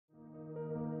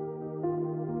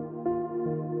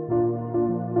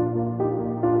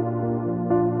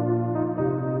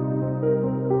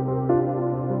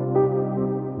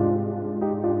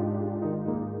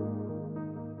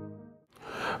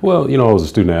Well, I was a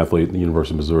student athlete at the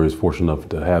University of Missouri. I was fortunate enough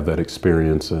to have that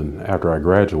experience. And after I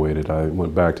graduated, I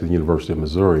went back to the University of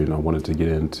Missouri and I wanted to get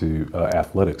into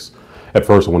athletics. At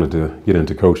first, I wanted to get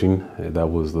into coaching. That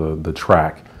was the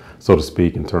track, so to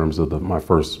speak, in terms of my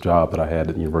first job that I had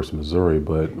at the University of Missouri.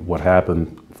 But what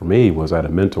happened for me was I had a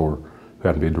mentor who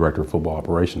happened to be a director of football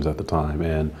operations at the time.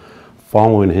 And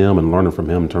following him and learning from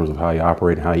him in terms of how he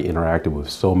operated and how he interacted with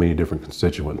so many different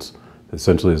constituents.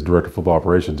 Essentially, as director of football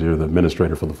operations, you're the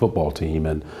administrator for the football team,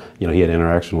 and he had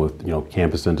interaction with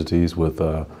campus entities, with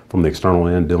from the external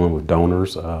end, dealing with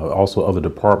donors, also other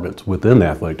departments within the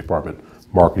athletic department,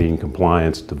 marketing,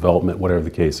 compliance, development, whatever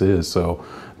the case is. So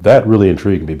that really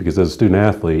intrigued me because as a student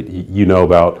athlete, you know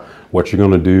about what you're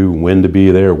going to do, when to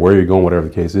be there, where you're going, whatever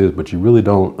the case is, but you really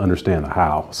don't understand the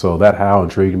how. So that how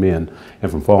intrigued me, and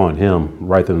from following him,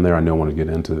 right then and there, I knew I wanted to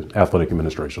get into athletic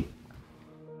administration.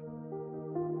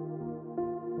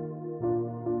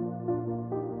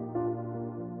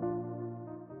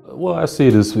 Well, I see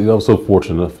it as I was so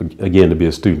fortunate enough, again, to be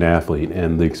a student athlete,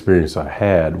 and the experience I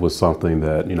had was something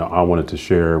that I wanted to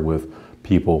share with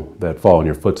people that follow in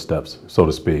your footsteps, so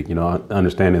to speak.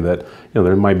 Understanding that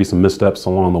there might be some missteps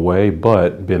along the way,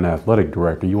 but being an athletic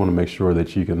director, you want to make sure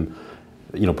that you can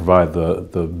provide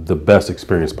the best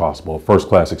experience possible. First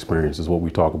class experience is what we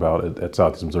talk about at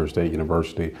Southeast Missouri State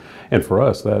University. And for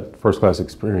us, that first class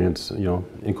experience,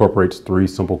 incorporates three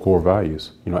simple core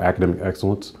values. Academic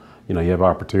excellence. You have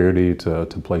opportunity to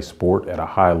play sport at a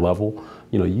high level.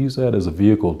 Use that as a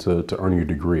vehicle to earn your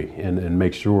degree, and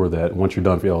make sure that once you're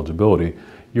done for eligibility,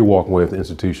 you're walking away with the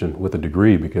institution with a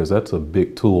degree, because that's a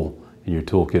big tool in your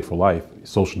toolkit for life.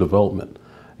 Social development,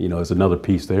 is another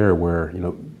piece there where,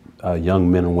 young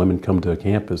men and women come to a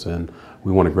campus and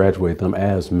we want to graduate them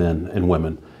as men and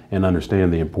women and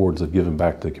understand the importance of giving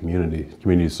back to the community.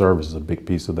 Community service is a big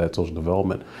piece of that social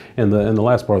development. And the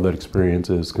last part of that experience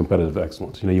is competitive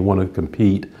excellence. You want to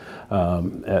compete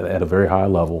at a very high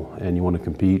level, and you want to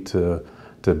compete to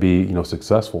be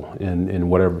successful in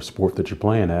whatever sport that you're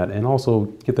playing at, and also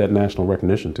get that national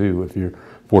recognition too if you're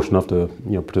fortunate enough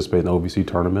to participate in the OVC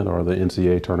tournament or the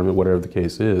NCAA tournament, whatever the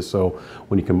case is. So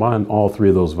when you combine all three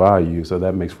of those values,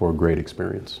 that makes for a great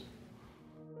experience.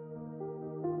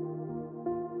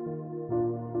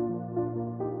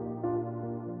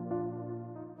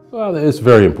 Well, it's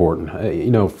very important.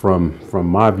 From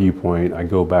my viewpoint, I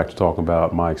go back to talking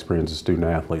about my experience as a student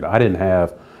athlete. I didn't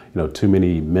have, too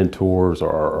many mentors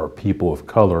or people of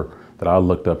color that I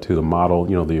looked up to model,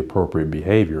 the appropriate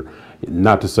behavior.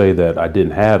 Not to say that I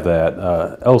didn't have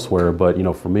that elsewhere, but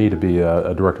for me to be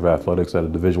a director of athletics at a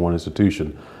Division I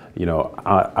institution,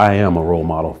 I am a role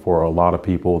model for a lot of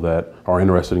people that are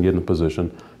interested in getting a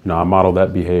position. I model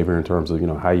that behavior in terms of,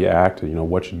 how you act,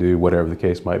 what you do, whatever the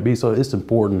case might be. So it's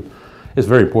important. It's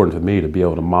very important to me to be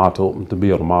able to model,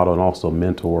 and also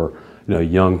mentor,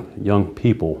 young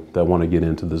people that want to get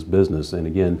into this business. And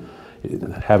again,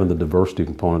 having the diversity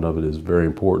component of it is very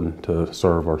important to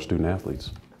serve our student athletes.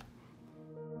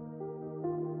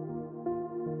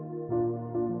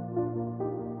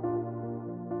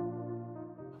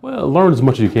 Well, learn as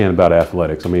much as you can about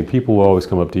athletics. I mean, people will always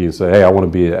come up to you and say, hey, I want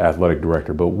to be an athletic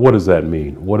director, but what does that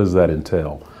mean? What does that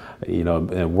entail?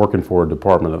 And working for a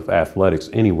department of athletics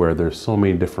anywhere, there's so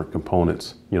many different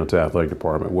components, to athletic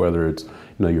department, whether it's,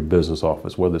 your business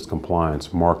office, whether it's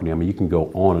compliance, marketing. I mean, you can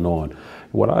go on and on.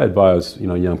 What I advise,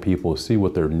 young people is see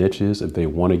what their niche is if they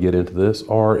want to get into this,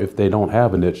 or if they don't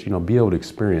have a niche, be able to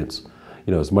experience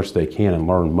as much as they can and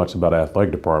learn much about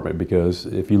athletic department. Because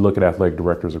if you look at athletic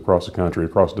directors across the country,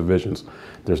 across divisions,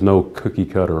 there's no cookie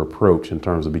cutter approach in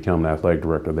terms of becoming an athletic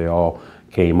director. They all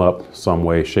came up some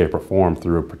way, shape, or form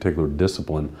through a particular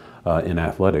discipline in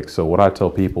athletics. So what I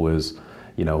tell people is,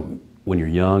 when you're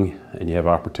young and you have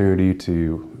opportunity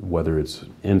to, whether it's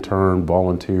intern,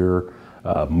 volunteer,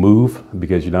 move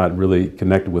because you're not really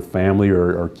connected with family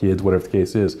or kids, whatever the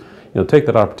case is, take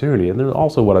that opportunity. And then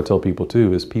also what I tell people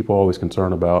too is people are always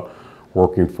concerned about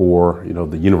working for,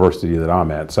 the university that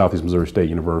I'm at, Southeast Missouri State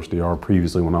University, or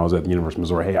previously when I was at the University of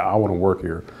Missouri, hey, I want to work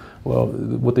here. Well,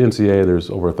 with the NCAA,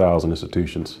 there's over 1,000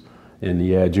 institutions. And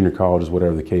yeah, junior colleges,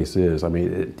 whatever the case is. I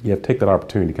mean, you have to take that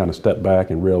opportunity to kind of step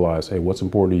back and realize, hey, what's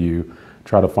important to you,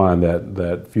 try to find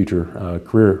that future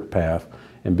career path,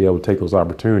 and be able to take those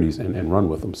opportunities and run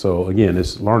with them. So again,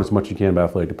 it's learn as much as you can about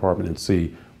athletic department and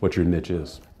see what your niche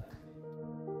is.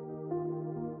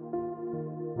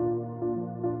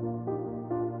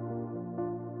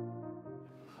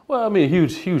 Well, I mean, a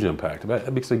huge impact.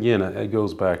 Because again, it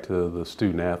goes back to the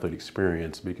student athlete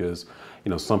experience, because,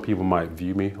 some people might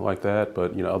view me like that,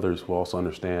 but, others will also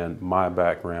understand my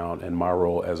background and my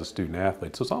role as a student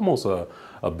athlete. So it's almost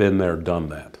a been there, done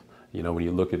that. You know, when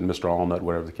you look at Mr. Alnutt,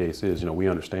 whatever the case is, you know, we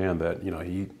understand that, you know,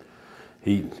 he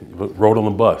rode on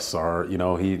the bus, or, you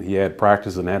know, he had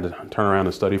practice and had to turn around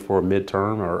and study for a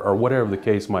midterm, or whatever the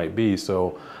case might be.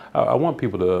 So I want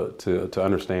people to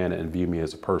understand and view me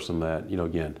as a person that, you know,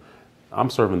 again, I'm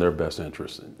serving their best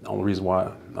interests. The only reason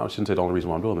why, I shouldn't say the only reason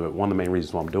why I'm doing that, but one of the main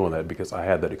reasons why I'm doing that, because I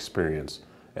had that experience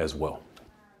as well.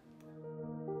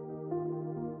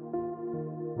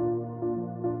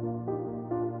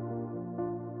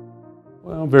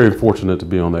 Well, I'm very fortunate to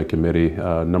be on that committee.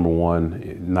 Number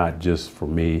one, not just for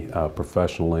me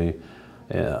professionally,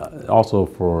 also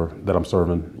for that I'm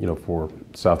serving, you know, for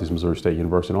Southeast Missouri State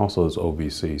University, and also as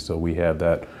OVC. So we have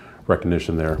that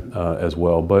recognition there as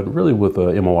well. But really with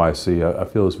MOIC, I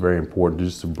feel it's very important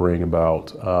just to bring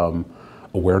about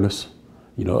awareness,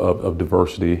 you know, of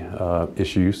diversity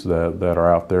issues that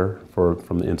are out there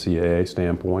from the NCAA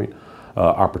standpoint.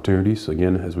 Opportunities,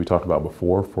 again, as we talked about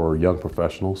before, for young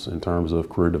professionals in terms of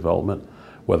career development,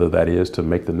 whether that is to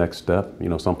make the next step, you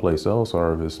know, someplace else,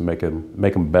 or if it's make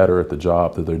them better at the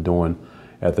job that they're doing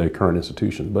at their current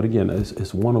institution. But again,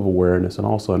 it's one of awareness, and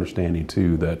also understanding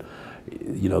too that,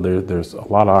 you know, there's a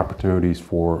lot of opportunities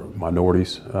for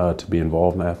minorities to be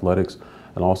involved in athletics,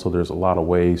 and also there's a lot of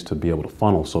ways to be able to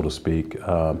funnel, so to speak,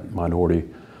 minority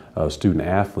student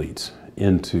athletes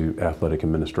into athletic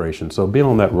administration. So being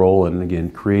on that role and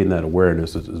again creating that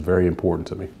awareness is very important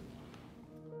to me.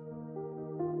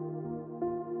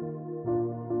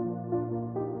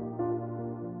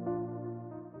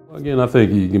 Again, I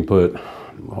think you can put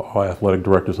all athletic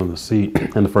directors on the seat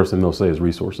and the first thing they'll say is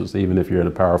resources, even if you're in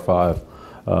a Power 5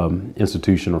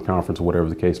 institution or conference or whatever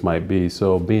the case might be.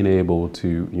 So being able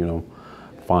to, you know,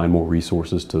 find more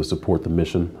resources to support the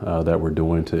mission that we're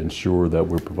doing, to ensure that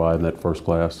we're providing that first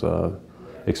class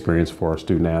experience for our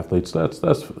student athletes. That's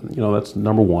you know, that's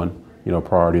number one, you know,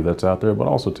 priority that's out there. But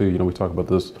also too, you know, we talk about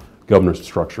this governance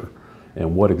structure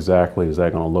and what exactly is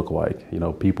that going to look like. You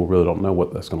know, people really don't know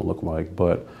what that's going to look like,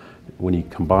 but when you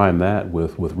combine that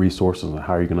with resources and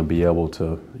how you're going to be able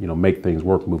to, you know, make things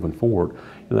work moving forward,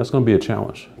 and that's going to be a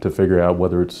challenge to figure out,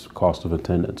 whether it's cost of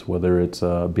attendance, whether it's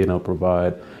being able to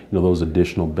provide, you know, those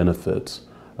additional benefits,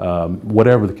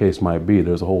 whatever the case might be.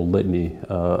 There's a whole litany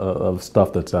of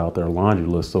stuff that's out there, a laundry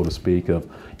list, so to speak, of,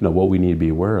 you know, what we need to be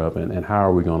aware of, and how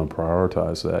are we going to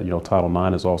prioritize that. You know, Title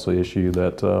IX is also an issue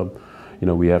that you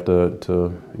know, we have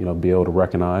to you know, be able to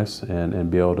recognize and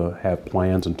be able to have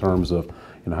plans in terms of,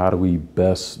 you know, how do we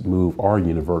best move our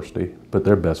university, put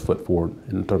their best foot forward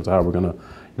in terms of how we're going to,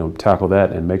 you know, tackle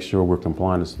that and make sure we're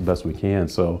compliant as best we can.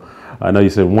 So I know you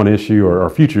said one issue or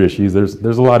future issues.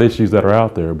 There's a lot of issues that are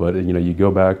out there, but, you know, you go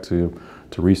back to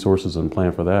resources and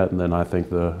plan for that. And then I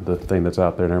think the thing that's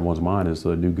out there in everyone's mind is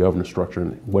the new governance structure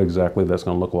and what exactly that's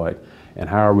going to look like, and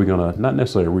how are we going to not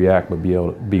necessarily react, but be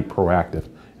able to be proactive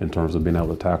in terms of being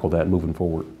able to tackle that moving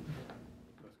forward.